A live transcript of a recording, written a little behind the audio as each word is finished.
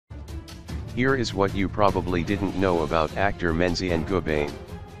Here is what you probably didn't know about actor Menzi Ngubane.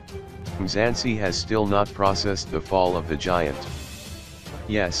 Mzansi has still not processed the fall of the giant.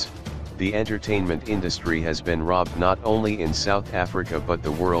 Yes, the entertainment industry has been robbed not only in South Africa but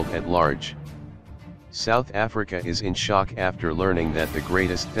the world at large. South Africa is in shock after learning that the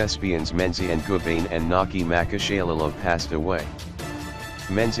greatest thespians Menzi Ngubane and Noxee Maqashalala passed away.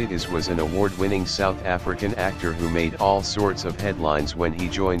 Menzi was an award-winning South African actor who made all sorts of headlines when he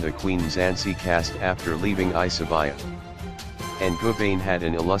joined the Queen Mzansi cast after leaving Isibaya. Ngubane had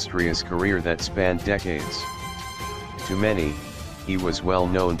an illustrious career that spanned decades. To many, he was well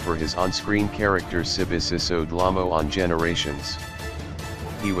known for his on-screen character Isibaya Dlamo on Generations.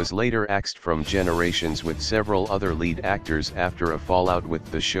 He was later axed from Generations with several other lead actors after a fallout with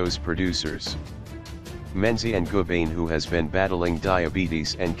the show's producers. Menzi Ngubane, who has been battling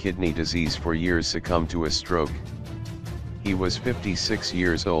diabetes and kidney disease for years, succumbed to a stroke. He was 56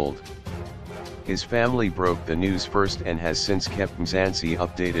 years old. His family broke the news first and has since kept Mzansi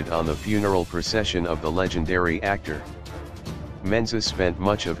updated on the funeral procession of the legendary actor. Menzi spent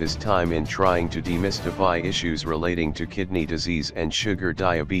much of his time in trying to demystify issues relating to kidney disease and sugar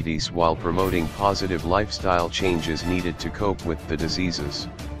diabetes while promoting positive lifestyle changes needed to cope with the diseases.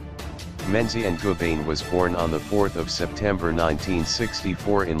 Menzi Ngubane was born on the 4th of September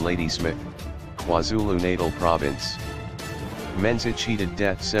 1964 in Ladysmith, KwaZulu-Natal Province. Menzi cheated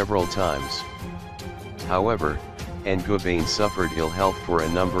death several times. However, Ngubane suffered ill health for a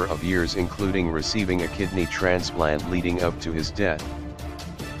number of years, including receiving a kidney transplant leading up to his death.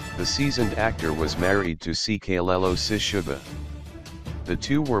 The seasoned actor was married to Maqashalala Isibaya. The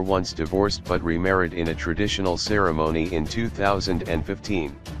two were once divorced but remarried in a traditional ceremony in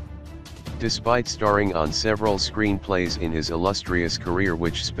 2015. Despite starring on several screenplays in his illustrious career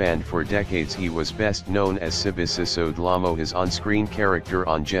which spanned for decades, he was best known as Isibaya Dlamo, his on-screen character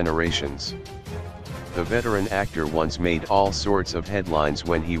on Generations. The veteran actor once made all sorts of headlines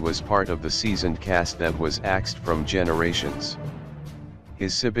when he was part of the seasoned cast that was axed from Generations.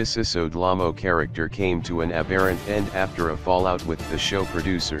 His Isibaya Dlamo character came to an aberrant end after a fallout with the show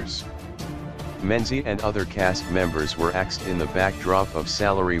producers. Menzi and other cast members were axed in the backdrop of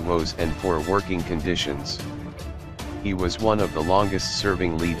salary woes and poor working conditions. He was one of the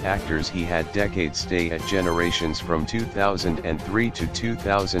longest-serving lead actors. He had decades stay at Generations from 2003 to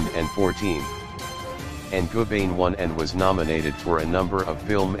 2014. Ngubane won and was nominated for a number of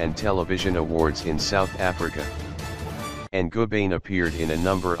film and television awards in South Africa. Ngubane appeared in a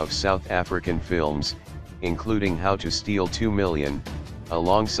number of South African films, including How to Steal 2 Million,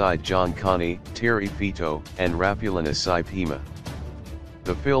 alongside John Connie, Terry Fito, and Rapulana Sipima.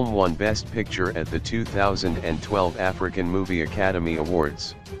 The film won Best Picture at the 2012 African Movie Academy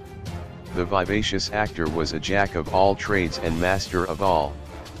Awards. The vivacious actor was a jack of all trades and master of all.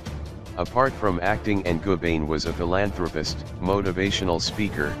 Apart from acting, Ngubane was a philanthropist, motivational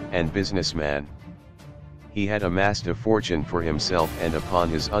speaker, and businessman. He had amassed a fortune for himself, and upon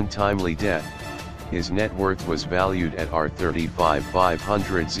his untimely death, his net worth was valued at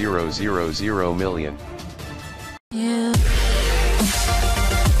R35,500,000 million.